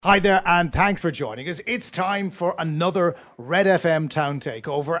Hi there, and thanks for joining us. It's time for another Red FM Town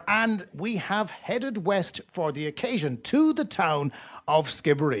Takeover, and we have headed west for the occasion to the town of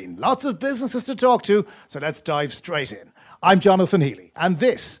Skibbereen. Lots of businesses to talk to, so let's dive straight in. I'm Jonathan Healy, and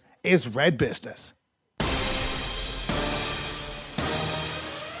this is Red Business.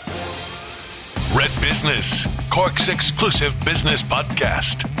 Red Business, Cork's exclusive business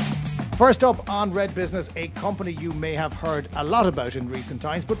podcast. First up on Red Business, a company you may have heard a lot about in recent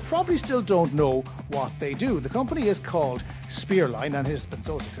times, but probably still don't know what they do. The company is called Spearline, and it has been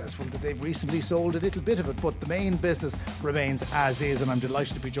so successful that they've recently sold a little bit of it, but the main business remains as is, and I'm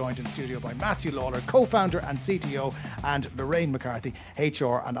delighted to be joined in studio by Matthew Lawler, co-founder and CTO, and Lorraine McCarthy,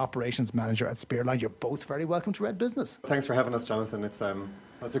 HR and Operations Manager at Spearline. You're both very welcome to Red Business. Thanks for having us, Jonathan. It's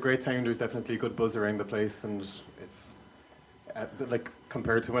a great town. There's definitely a good buzz around the place, and it's like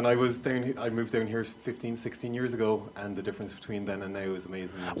compared to when I was down, I moved down here 15, 16 years ago, and the difference between then and now is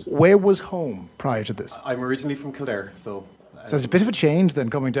amazing. Where was home prior to this? I'm originally from Kildare, so it's a bit of a change then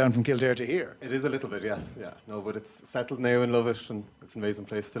coming down from Kildare to here. it is a little bit, yes, yeah. No, but it's settled now and love it, and it's an amazing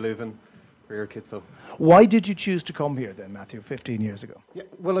place to live in for your kids. So, Why did you choose to come here then, Matthew, 15 years ago? yeah,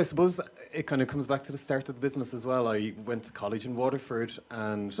 well, I suppose it kind of comes back to the start of the business as well. I went to college in Waterford,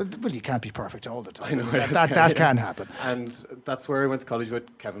 and Well, you can't be perfect all the time. I know, That can happen. And that's where I went to college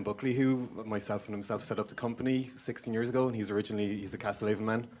with Kevin Buckley, who myself and himself set up the company 16 years ago, and he's a Castlehaven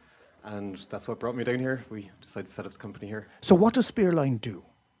man, and that's what brought me down here. We decided to set up the company here. So what does Spearline do?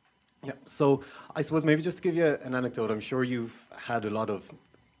 Yeah, so I suppose maybe just to give you an anecdote, I'm sure you've had a lot of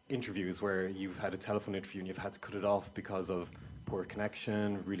interviews where you've had a telephone interview and you've had to cut it off because of poor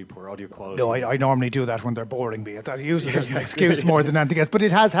connection, really poor audio quality. No, I normally do that when they're boring me. I use it as an excuse more than anything else, but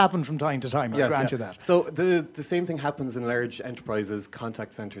it has happened from time to time, I grant you that. So the same thing happens in large enterprises,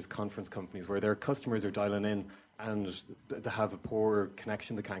 contact centres, conference companies, where their customers are dialing in and they have a poor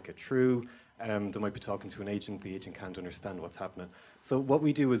connection, they can't get through. They might be talking to an agent, the agent can't understand what's happening. So what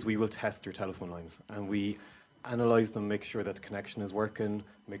we do is we will test your telephone lines, and we analyse them, make sure that the connection is working,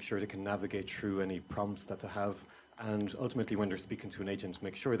 make sure they can navigate through any prompts that they have, and ultimately when they're speaking to an agent,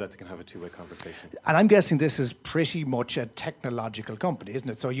 make sure that they can have a two-way conversation. And I'm guessing this is pretty much a technological company, isn't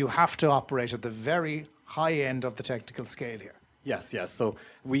it? So you have to operate at the very high end of the technical scale here. Yes. So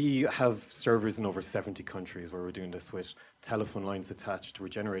we have servers in over 70 countries where we're doing this with telephone lines attached. We're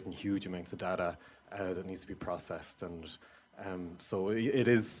generating huge amounts of data that needs to be processed, and so it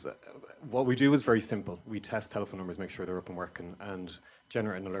is. What we do is very simple. We test telephone numbers, make sure they're up and working, and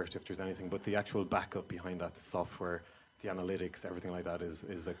generate an alert if there's anything. But the actual backup behind that, the software, the analytics, everything like that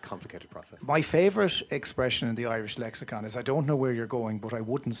is a complicated process. My favourite expression in the Irish lexicon is, I don't know where you're going, but I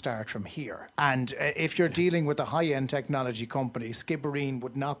wouldn't start from here. And if you're dealing with a high-end technology company, Skibbereen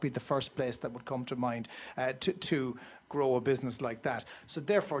would not be the first place that would come to mind to grow a business like that. So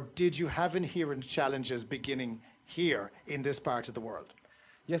therefore, did you have inherent challenges beginning here in this part of the world?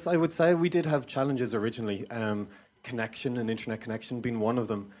 Yes, I would say we did have challenges originally. Connection and internet connection being one of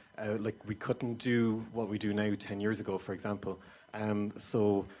them. Like we couldn't do what we do now 10 years ago, for example.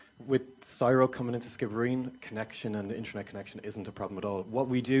 So with Cyro coming into Skibbereen, connection and internet connection isn't a problem at all. What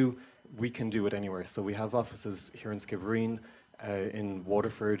we do, we can do it anywhere. So we have offices here in Skibbereen, in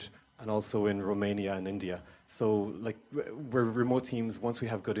Waterford, and also in Romania and India. So like we're remote teams. Once we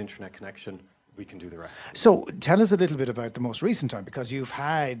have good internet connection, we can do the rest. So tell us a little bit about the most recent time, because you've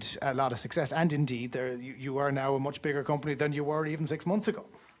had a lot of success, and indeed you are now a much bigger company than you were even 6 months ago.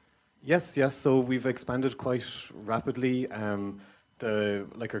 Yes. So we've expanded quite rapidly.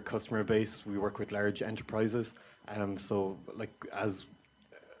 Our customer base, we work with large enterprises. So like as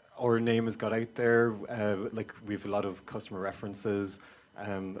our name has got out there, we have a lot of customer references.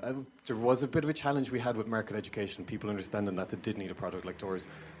 There was a bit of a challenge we had with market education, people understanding that they did need a product like Doors.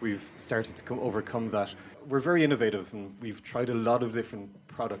 We've started to overcome that. We're very innovative, and we've tried a lot of different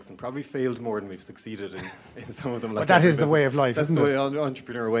products and probably failed more than we've succeeded in some of them. But that is the way of life, isn't it? That's the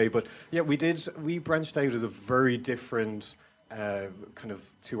entrepreneur way. But yeah, we branched out as a very different kind of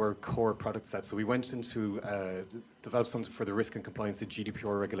to our core product set. So we went into develop something for the risk and compliance, the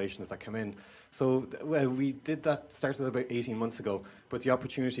GDPR regulations that come in. So we did that, started about 18 months ago, but the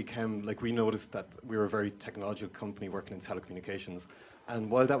opportunity came, like we noticed that we were a very technological company working in telecommunications. And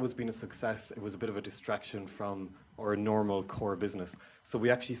while that was being a success, it was a bit of a distraction from our normal core business. So we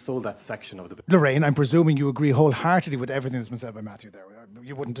actually sold that section of the business. Lorraine, I'm presuming you agree wholeheartedly with everything that's been said by Matthew there.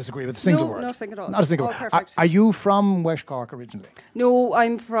 You wouldn't disagree with a single word. No, nothing at all. Not a single All word. perfect. Are you from West Cork originally? No,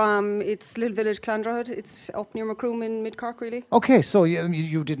 I'm from, it's little village Clandrahood. It's up near Macroom in mid-Cork, really. Okay, so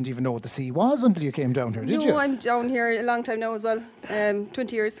you didn't even know what the sea was until you came down here, did you? No, I'm down here a long time now as well,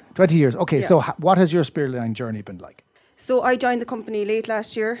 20 years. 20 years. Okay, Yeah. so what has your Spearline journey been like? So I joined the company late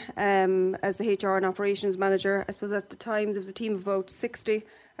last year as the HR and operations manager. I suppose at the time there was a team of about 60,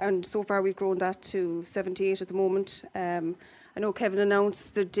 and so far we've grown that to 78 at the moment. I know Kevin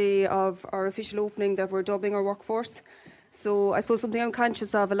announced the day of our official opening that we're doubling our workforce. So I suppose something I'm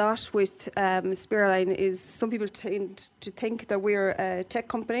conscious of a lot with Spearline is some people tend to think that we're a tech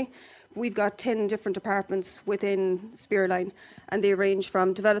company. We've got 10 different departments within Spearline, and they range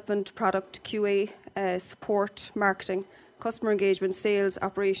from development, product, QA, support, marketing, customer engagement, sales,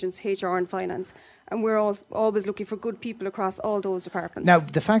 operations, HR and finance. And we're always looking for good people across all those departments. Now,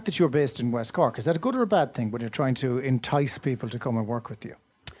 the fact that you're based in West Cork, is that a good or a bad thing when you're trying to entice people to come and work with you?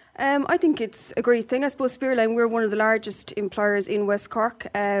 I think it's a great thing. I suppose Spearline, we're one of the largest employers in West Cork.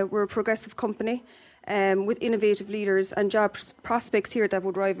 We're a progressive company with innovative leaders and job prospects here that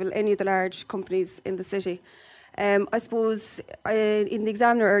would rival any of the large companies in the city. I suppose in the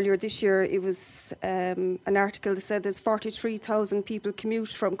Examiner earlier this year, it was an article that said there's 43,000 people commute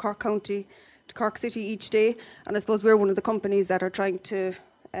from Cork County to Cork City each day, and I suppose we're one of the companies that are trying to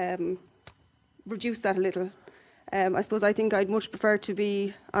reduce that a little. I suppose I think I'd much prefer to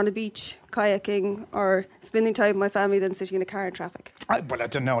be on a beach, kayaking, or spending time with my family than sitting in a car in traffic. Well, I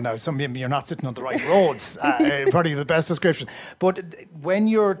don't know now. You're not sitting on the right roads. Probably the best description. But when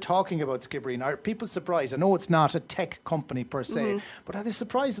you're talking about Skibbereen, are people surprised? I know it's not a tech company per se, but are they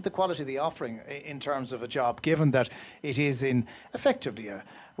surprised at the quality of the offering in terms of a job, given that it is in effectively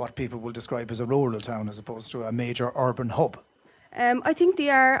what people will describe as a rural town as opposed to a major urban hub? I think they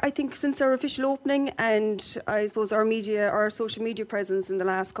are. I think since our official opening, and I suppose our social media presence in the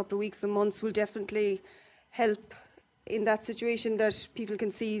last couple of weeks and months will definitely help in that situation, that people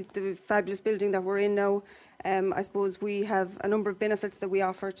can see the fabulous building that we're in now. I suppose we have a number of benefits that we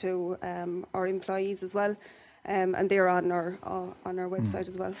offer to our employees as well. And they're on our website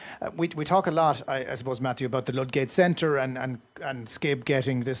as well. We talk a lot, I suppose, Matthew, about the Ludgate Centre and Skib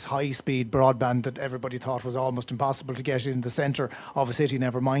getting this high-speed broadband that everybody thought was almost impossible to get in the centre of a city,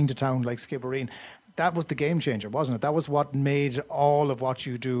 never mind a town like Skibbereen. That was the game changer, wasn't it? That was what made all of what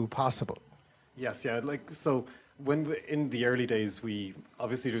you do possible. Yes, yeah. So when in the early days,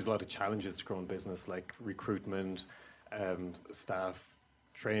 obviously there's a lot of challenges to growing business, like recruitment, staff,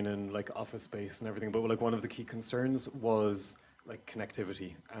 training, like office space and everything, but like one of the key concerns was like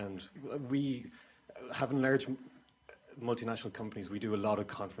connectivity. And we, having large multinational companies, we do a lot of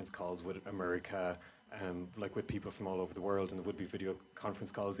conference calls with America, like with people from all over the world, and it would be video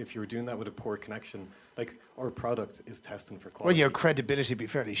conference calls. If you were doing that with a poor connection, like our product is testing for quality. Well, your credibility would be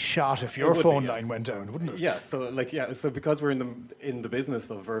fairly shot if your phone line went down, wouldn't it? Yeah. So because we're in the business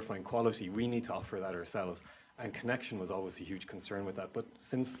of verifying quality, we need to offer that ourselves. And connection was always a huge concern with that. But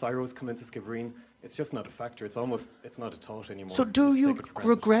since Cyro's come into Skibbereen, it's just not a factor. It's not a thought anymore. So do you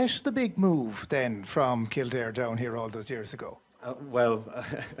regret the big move then from Kildare down here all those years ago?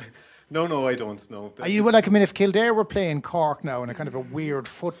 No, I don't. No. If Kildare were playing Cork now in a kind of a weird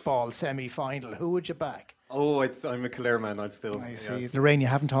football semi-final, who would you back? Oh, I'm a Kildare man. I'd still. I see. Yes. Lorraine, you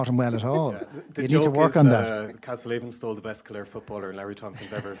haven't taught him well at all. Yeah, you need to work on that. Castlehaven stole the best Kildare footballer, Larry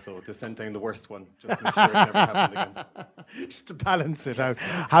Tompkins, ever, so they sent down the worst one just to make sure it never happened again. Just to balance it out.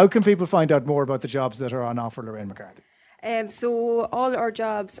 How can people find out more about the jobs that are on offer, Lorraine McCarthy? So all our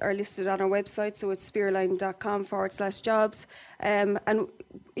jobs are listed on our website, so it's spearline.com/jobs. And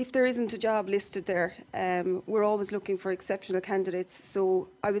if there isn't a job listed there, we're always looking for exceptional candidates. So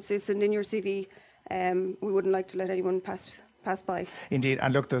I would say send in your CV. We wouldn't like to let anyone pass by. Indeed,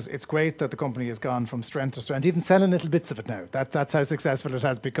 and look, it's great that the company has gone from strength to strength, even selling little bits of it now. That's how successful it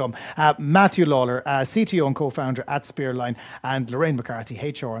has become. Matthew Lawler, CTO and co-founder at Spearline, and Lorraine McCarthy,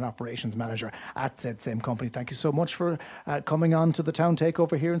 HR and operations manager at that same company. Thank you so much for coming on to the town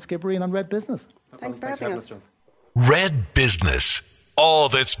takeover here in Skibbereen on Red Business. Thanks for having us. Red Business, all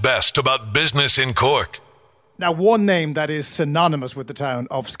that's best about business in Cork. Now, one name that is synonymous with the town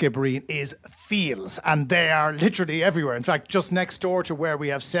of Skibbereen is Fields, and they are literally everywhere. In fact, just next door to where we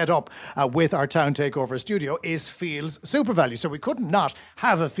have set up with our Town Takeover studio is Fields SuperValu. So we could not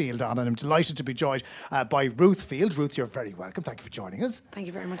have a Field on, and I'm delighted to be joined by Ruth Fields. Ruth, you're very welcome. Thank you for joining us. Thank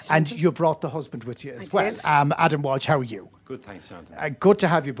you very much, And Jonathan. you brought the husband with you as I well. did. Adam Walsh, how are you? Good, thanks, Jonathan. Good to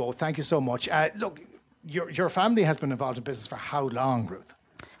have you both. Thank you so much. Look, your family has been involved in business for how long, Ruth?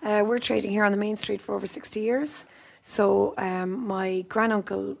 We're trading here on the main street for over 60 years. So my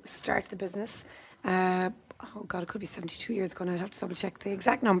granduncle started the business. oh God, it could be 72 years ago now. I'd have to double check the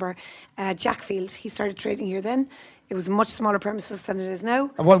exact number. Jackfield, he started trading here then. It was a much smaller premises than it is now.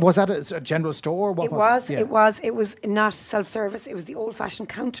 And what was that? A general store? What It was, Yeah. it was not self-service. It was the old-fashioned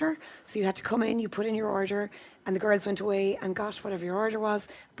counter. So you had to come in, you put in your order, and the girls went away and got whatever your order was,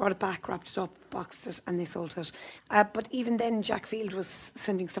 brought it back, wrapped it up, boxed it, and they sold it. But even then, Jack Field was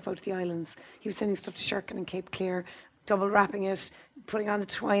sending stuff out to the islands. He was sending stuff to Sherkin and Cape Clear, double wrapping it, putting on the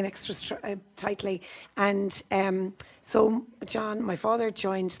twine extra tightly. And so John, my father,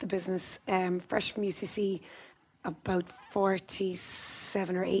 joined the business fresh from UCC about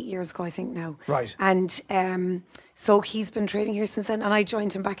 47 or 8 years ago, I think now. Right. And so he's been trading here since then, and I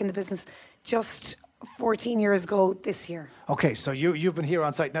joined him back in the business just 14 years ago this year. Okay, so you've been here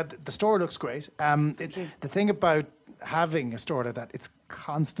on site. Now, the store looks great. The thing about having a store like that, it's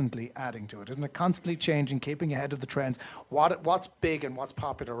constantly adding to it, isn't it? Constantly changing, keeping ahead of the trends. What's big and what's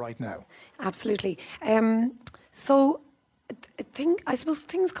popular right now? Absolutely. I suppose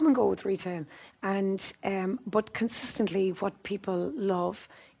things come and go with retail, and but consistently, what people love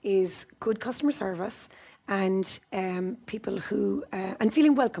is good customer service and people who and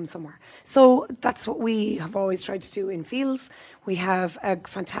feeling welcome somewhere. So that's what we have always tried to do in Fields. We have a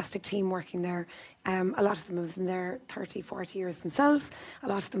fantastic team working there. A lot of them have been there 30, 40 years themselves. A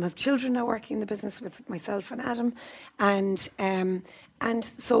lot of them have children now working in the business with myself and Adam, and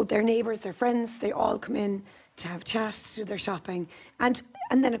so their neighbours, their friends, they all come in to have a chat, to do their shopping, and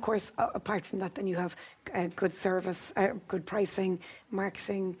then of course apart from that, then you have good service, good pricing,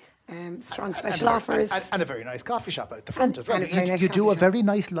 marketing, strong special offers, and a very nice coffee shop out the front as well. and a very nice You do a coffee very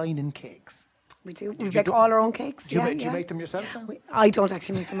nice line in cakes. We do. We make all our own cakes. Do you make them yourself now? I don't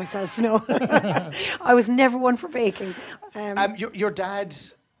actually make them myself. No, I was never one for baking. Your dad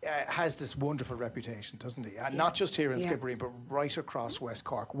has this wonderful reputation, doesn't he? And not just here in Skibbereen, but right across West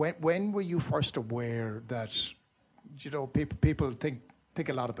Cork. When were you first aware that, people think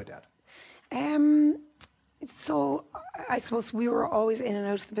a lot about Dad? So I suppose we were always in and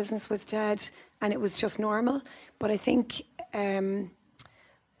out of the business with Dad, and it was just normal. But I think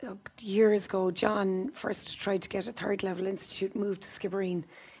years ago, John first tried to get a third level institute moved to Skibbereen,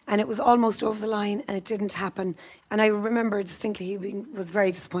 and it was almost over the line, and it didn't happen. And I remember distinctly he was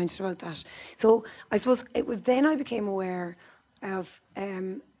very disappointed about that. So I suppose it was then I became aware of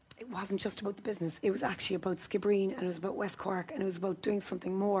it wasn't just about the business, it was actually about Skibbereen, and it was about West Cork, and it was about doing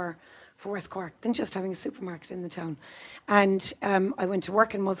something more for West Cork than just having a supermarket in the town. And I went to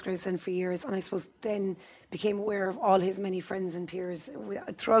work in Musgraves then for years, and I suppose then became aware of all his many friends and peers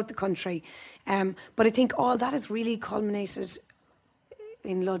throughout the country. But I think all that has really culminated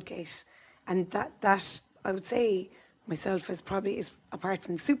in Ludgate, and that I would say myself is apart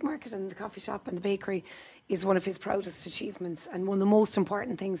from the supermarket and the coffee shop and the bakery, is one of his proudest achievements and one of the most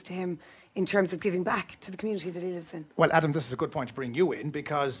important things to him in terms of giving back to the community that he lives in. Well, Adam, this is a good point to bring you in,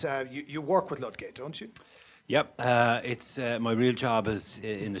 because you work with Ludgate, don't you? Yep, it's my real job is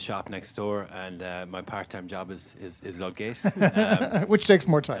in the shop next door, and my part-time job is Ludgate. Which takes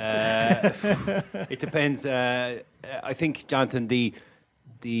more time. It depends. I think, Jonathan, the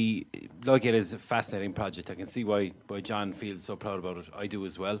Ludgate is a fascinating project. I can see why John feels so proud about it. I do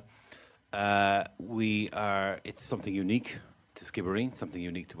as well. It's something unique to Skibbereen, something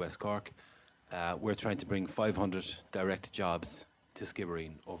unique to West Cork. We're trying to bring 500 direct jobs to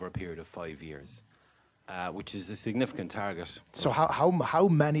Skibbereen over a period of 5 years, which is a significant target. So how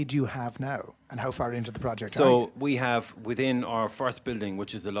many do you have now, and how far into the project are So you? we have, within our first building,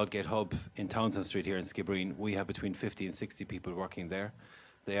 which is the Ludgate Hub in Townsend Street here in Skibbereen, we have between 50 and 60 people working there.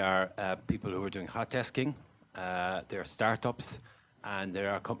 They are people who are doing hot desking, they are startups, and there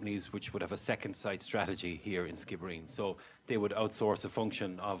are companies which would have a second site strategy here in Skibbereen. So they would outsource a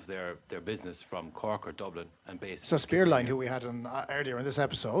function of their business from Cork or Dublin and base. So Spearline, who we had on earlier in this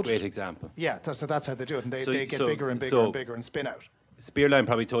episode. Great example. Yeah, that's how they do it, and they get so- bigger and bigger so- and bigger and spin out. Spearline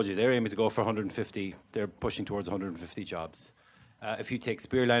probably told you they're aiming to go for 150. They're pushing towards 150 jobs. If you take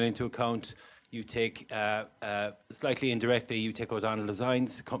Spearline into account, you take slightly indirectly, you take O'Donnell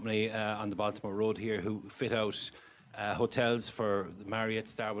Designs, a company on the Baltimore Road here, who fit out hotels for the Marriott,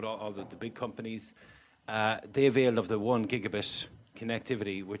 Starwood, all the big companies. They availed of the 1 gigabit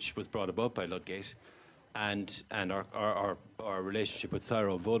connectivity which was brought about by Ludgate, and our relationship with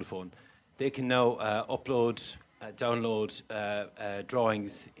Cyro and Vodafone. They can now upload, download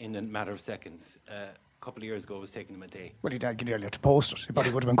drawings in a matter of seconds. couple of years ago, it was taking them a day. Well, you'd nearly have to post it. It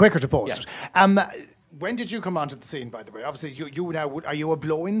probably would have been quicker to post Yes. it. When did you come onto the scene, by the way? Obviously, you now, are you a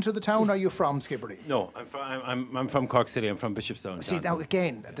blow into the town, or are you from Skibbereen? No, I'm from Cork City. I'm from Bishopstown. See, now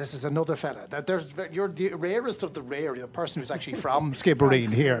again, this is another fella. You're the rarest of the rare, the person who's actually from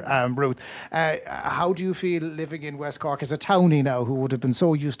Skibbereen here, Ruth. How do you feel living in West Cork as a townie now who would have been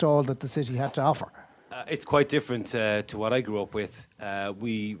so used to all that the city had to offer? It's quite different to what I grew up with.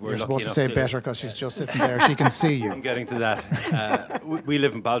 We were You're lucky supposed to enough say better because she's just sitting there. She can see you. I'm getting to that. We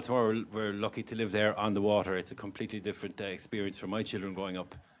live in Baltimore. We're lucky to live there on the water. It's a completely different experience for my children growing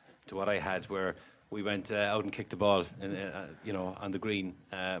up to what I had, where we went out and kicked the ball, on the green.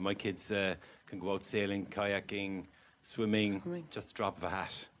 My kids can go out sailing, kayaking, swimming, just a drop of a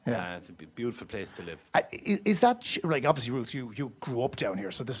hat. Yeah. It's a beautiful place to live. Is that, like, obviously, Ruth, you grew up down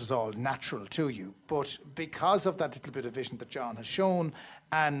here, so this was all natural to you. But because of that little bit of vision that John has shown,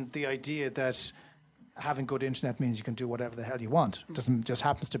 and the idea that having good internet means you can do whatever the hell you want, doesn't just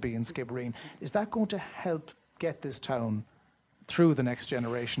happens to be in Skibbereen, is that going to help get this town through the next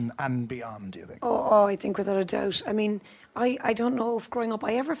generation and beyond, do you think? Oh, I think without a doubt. I mean, I don't know if growing up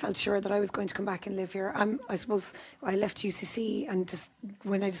I ever felt sure that I was going to come back and live here. I suppose I left UCC, and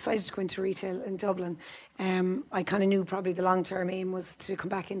when I decided to go into retail in Dublin, I kind of knew probably the long-term aim was to come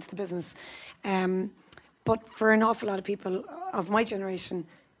back into the business. But for an awful lot of people of my generation,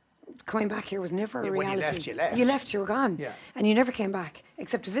 coming back here was never a When reality. you left. You left, you were gone. Yeah. And you never came back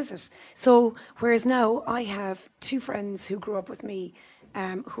except to visit. So, whereas now I have two friends who grew up with me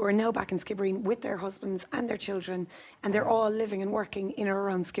who are now back in Skibbereen with their husbands and their children, and they're all living and working in or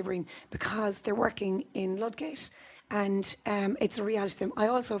around Skibbereen because they're working in Ludgate. And it's a reality to them. I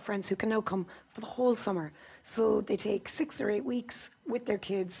also have friends who can now come for the whole summer. So they take 6 or 8 weeks with their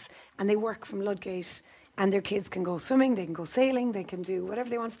kids and they work from Ludgate. And their kids can go swimming, they can go sailing, they can do whatever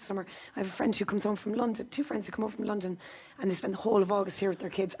they want for the summer. I have a friend who comes home from London, two friends who come home from London, and they spend the whole of August here with their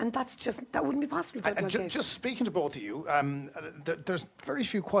kids. And that wouldn't be possible without Ludgate. Just speaking to both of you, there's very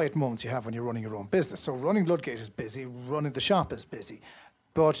few quiet moments you have when you're running your own business. So running Ludgate is busy, running the shop is busy.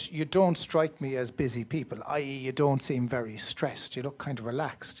 But you don't strike me as busy people, i.e. you don't seem very stressed. You look kind of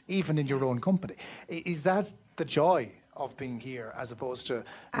relaxed, even in your own company. Is that the joy of being here as opposed to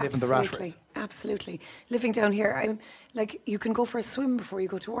living the rat race? Absolutely. Living down here, I'm like, you can go for a swim before you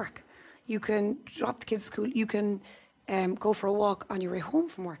go to work. You can drop the kids to school. You can go for a walk on your way home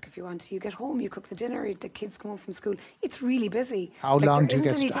from work if you want to. You get home, you cook the dinner, the kids come home from school. It's really busy. How long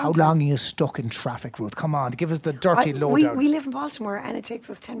are you stuck in traffic, Ruth? Come on, give us the dirty lowdown. We live in Baltimore and it takes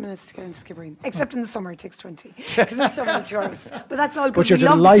us 10 minutes to get into Skibbereen. Except in the summer it takes 20. Because it's summer tourists. But that's all good. But you're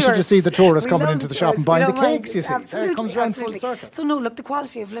delighted to see the tourists coming into the shop and buying the cakes, you see. Absolutely, It comes round full circle. So no, look, the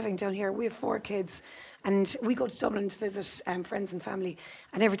quality of living down here, we have 4 kids and we go to Dublin to visit friends and family,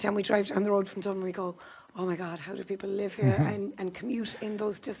 and every time we drive down the road from Dublin we go, oh my God, how do people live here and commute in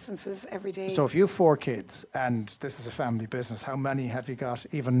those distances every day? So if you have 4 kids and this is a family business, how many have you got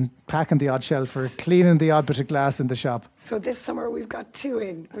even packing the odd shelf or cleaning the odd bit of glass in the shop? So this summer we've got 2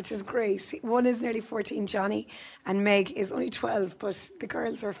 in, which is great. One is nearly 14, Johnny, and Meg is only 12, but the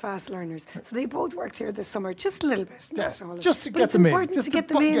girls are fast learners. So they both worked here this summer, just a little bit. Yes, not all of just to it. get But it's them in. important Just to to get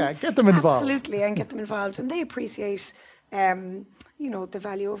them in. yeah, get them involved. Absolutely, and get them involved. And they appreciate the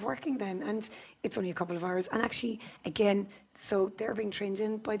value of working then. And it's only a couple of hours. And actually, again, so they're being trained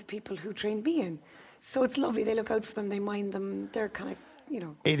in by the people who trained me in. So it's lovely. They look out for them. They mind them. They're kind of,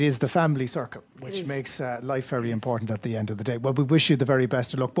 It is the family circle, which makes life very important at the end of the day. Well, we wish you the very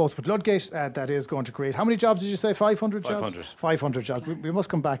best of luck, both with Ludgate, that is going to create, how many jobs did you say, 500 jobs? 500. 500 jobs. We must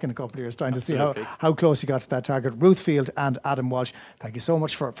come back in a couple of years' time to see Absolutely. how close you got to that target. Ruth Field and Adam Walsh, thank you so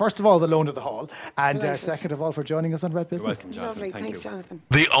much for, first of all, the loan of the hall, and Delighted. second of all, for joining us on Red You're Business. welcome, Jonathan. lovely. Thank Thanks, you. Jonathan.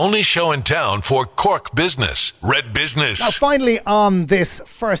 The only show in town for Cork business, Red Business. Now, finally, on this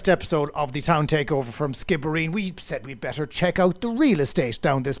first episode of the Town Takeover from Skibbereen, we said we'd better check out the real estate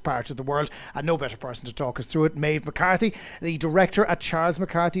down this part of the world, and no better person to talk us through it, Maeve McCarthy, the director at Charles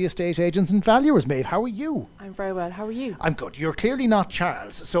McCarthy Estate Agents and Valuers. Maeve, how are you? I'm very well. How are you? I'm good. You're clearly not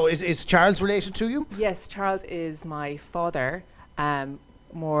Charles. So is Charles related to you? Yes, Charles is my father,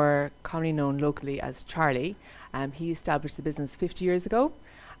 more commonly known locally as Charlie. He established the business 50 years ago,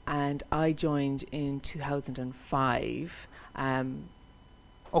 and I joined in 2005.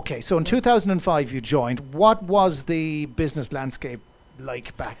 Okay, so in 2005 you joined. What was the business landscape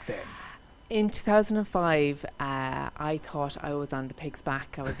like back then? In 2005, I thought I was on the pig's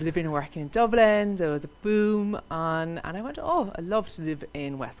back. I was living and working in Dublin. There was a boom on, and I went, I'd love to live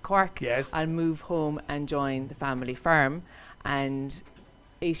in West Cork. Yes. I'll move home and join the family firm. And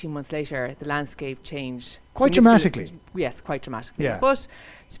 18 months later, the landscape changed. Quite significantly. dramatically. Yes, quite dramatically. Yeah. But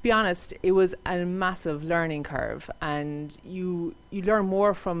to be honest, it was a massive learning curve, and you learn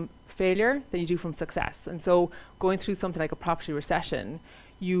more from failure than you do from success. And so going through something like a property recession,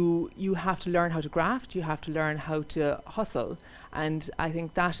 you have to learn how to graft, you have to learn how to hustle. And I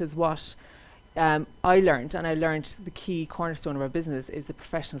think that is what I learned, and I learned the key cornerstone of our business is the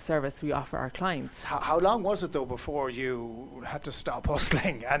professional service we offer our clients. How long was it though before you had to stop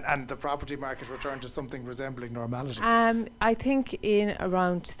hustling and the property market returned to something resembling normality? I think in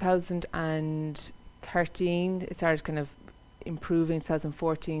around 2013, it started kind of improving.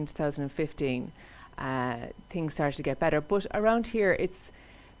 2014, 2015, things started to get better. But around here, it's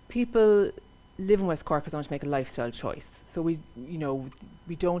people live in West Cork because they want to make a lifestyle choice. So we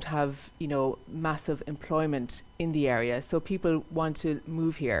don't have, massive employment in the area. So people want to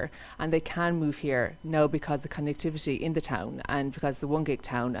move here, and they can move here now because the connectivity in the town, and because the one gig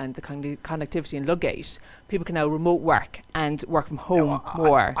town and the connectivity in Ludgate, people can now remote work and work from home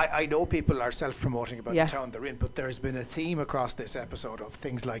more. I know people are self-promoting about Yeah. the town they're in, but there's been a theme across this episode of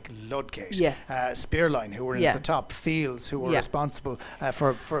things like Ludgate, Yes. Spearline, who were in Yeah. at the top, Fields, who were Yeah. responsible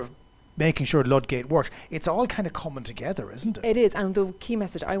for making sure Ludgate works. It's all kind of coming together, isn't it? It is, and the key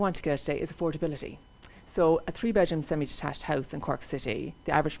message I want to get out today is affordability. So a 3-bedroom semi-detached house in Cork City,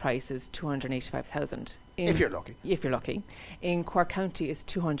 the average price is 285,000. If you're lucky. If you're lucky. In Cork County, it's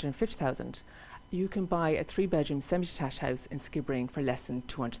 250,000. You can buy a 3-bedroom semi-detached house in Skibbereen for less than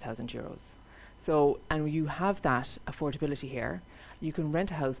 200,000 euros. So, and you have that affordability here. You can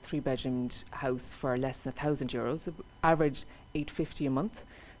rent a house, 3-bedroomed house, for less than 1,000 euros, average 850 a month.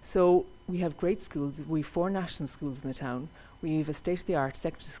 So we have great schools. We have 4 national schools in the town. We have a state-of-the-art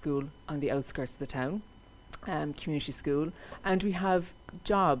secondary school on the outskirts of the town, community school, and we have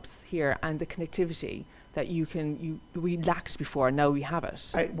jobs here and the connectivity that we lacked before. Now we have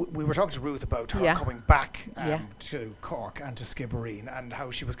it. We were talking to Ruth about her Yeah. coming back Yeah. to Cork and to Skibbereen, and how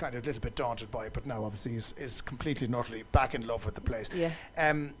she was kind of a little bit daunted by it, but now obviously is completely and utterly back in love with the place. Yeah.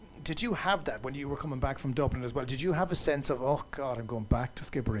 Did you have that when you were coming back from Dublin as well? Did you have a sense of, oh God, I'm going back to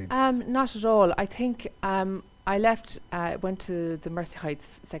Skibbereen? Not at all. I think I left, went to the Mercy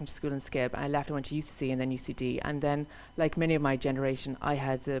Heights Secondary School in Skib, and I went to UCC and then UCD, and then, like many of my generation, I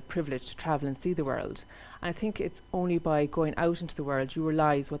had the privilege to travel and see the world. And I think it's only by going out into the world you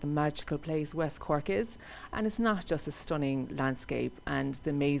realise what a magical place West Cork is, and it's not just a stunning landscape and the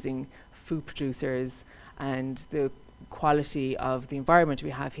amazing food producers and the quality of the environment we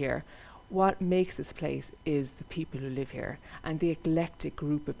have here. What makes this place is the people who live here and the eclectic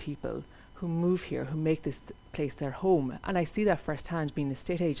group of people who move here, who make this place their home. And I see that firsthand being an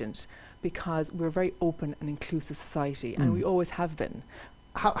estate agent, because we're a very open and inclusive society, and we always have been.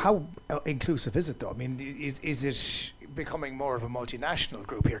 How inclusive is it though? I mean, is it becoming more of a multinational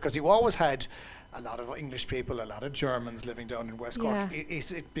group here? Because you always had a lot of English people, a lot of Germans living down in West Cork. Yeah.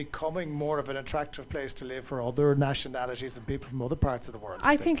 Is it becoming more of an attractive place to live for other nationalities and people from other parts of the world?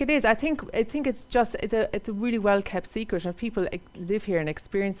 I think it is. I think it's just it's a really well kept secret. And if people live here and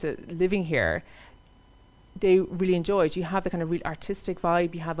experience it living here, they really enjoy it. You have the kind of real artistic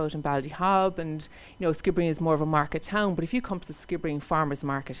vibe you have out in Ballyhob, and Skibbereen is more of a market town. But if you come to the Skibbereen Farmers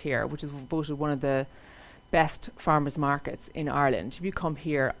Market here, which is voted one of the best farmers markets in Ireland, if you come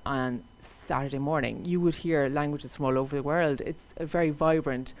here on Saturday morning, you would hear languages from all over the world. It's a very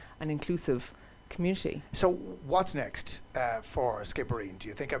vibrant and inclusive community. So what's next for Skibbereen, do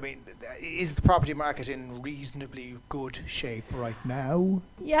you think? I mean, is the property market in reasonably good shape right now?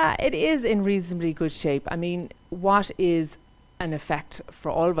 Yeah, it is in reasonably good shape. I mean, what is an effect for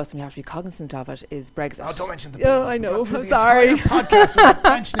all of us, and we have to be cognizant of it, is Brexit. Oh, don't mention the Oh, I know. I'm sorry. Podcast without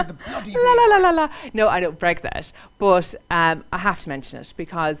mentioning the bloody la, la, la, la, la. No, I know Brexit, but I have to mention it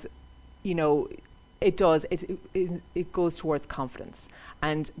because, it does. It goes towards confidence,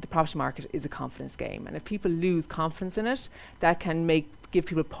 and the property market is a confidence game. And if people lose confidence in it, that can give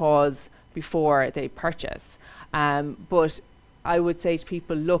people pause before they purchase. But I would say to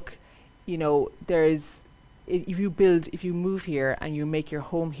people, look, if you move here and you make your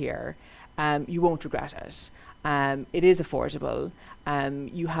home here, you won't regret it. It is affordable.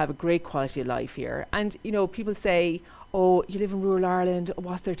 You have a great quality of life here. And, people say, oh, you live in rural Ireland,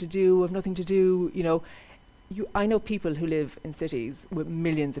 what's there to do? I've nothing to do. I know people who live in cities with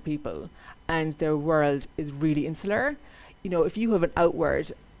millions of people, and their world is really insular. If you have an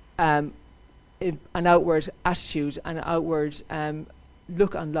outward attitude, an outward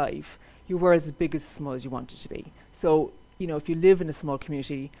look on life, your world is as big as small as you want it to be. So, if you live in a small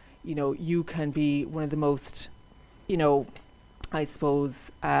community, you can be one of the most, I suppose,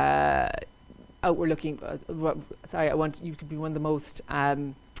 outward looking. I want you could be one of the most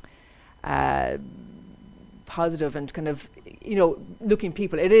positive and kind of looking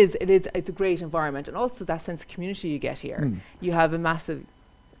people. It's a great environment, and also that sense of community you get here. You have a massive.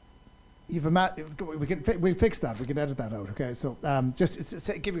 We'll fix that. We can edit that out. Okay. So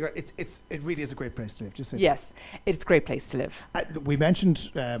it really is a great place to live. Just say yes, it's a great place to live. We mentioned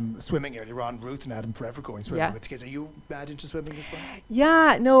swimming earlier on. Ruth and Adam forever going swimming with the kids. Are you bad into swimming as well?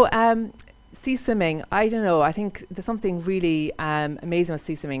 Yeah. No. Sea swimming. I don't know. I think there's something really amazing with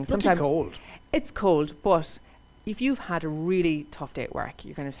sea swimming. Sometimes cold. It's cold, but if you've had a really tough day at work,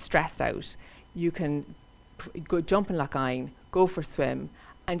 you're kind of stressed out. You can go jump in Lough Ine, go for a swim.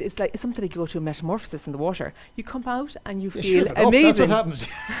 And it's something like you go to a metamorphosis in the water. You come out and you feel amazing. That's what happens.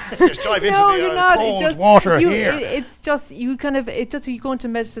 You just dive into the cold water here. It's just you go into a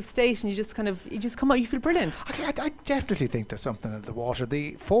meditative state and you just come out. You feel brilliant. Okay, I definitely think there's something in the water.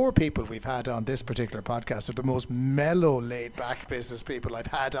 The 4 people we've had on this particular podcast are the most mellow, laid-back business people I've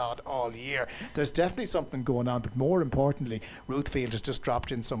had on all year. There's definitely something going on, but more importantly, Ruth Field has just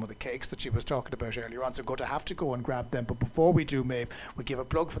dropped in some of the cakes that she was talking about earlier on. So I'm going to have to go and grab them. But before we do, Maeve, we give a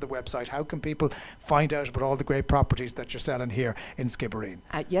plug for the website. How can people find out about all the great properties that you're selling here in Skibbereen?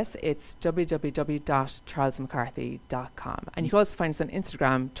 Yes, it's www.charlesmccarthy.com, and you can also find us on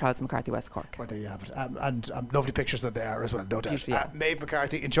Instagram, Charles McCarthy West Cork. Well, there you have it, and lovely pictures are there as well, no doubt. Yeah. Maeve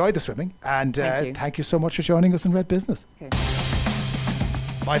McCarthy, enjoy the swimming, and thank you so much for joining us in Red Business. Okay.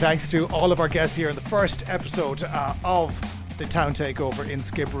 My thanks to all of our guests here in the first episode of the Town Takeover in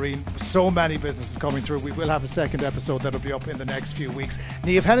Skibbereen. So many businesses coming through. We will have a second episode that'll be up in the next few weeks.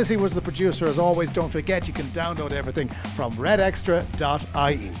 Niamh Hennessy was the producer. As always, don't forget you can download everything from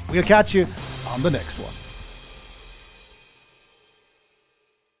redextra.ie. We'll catch you on the next one.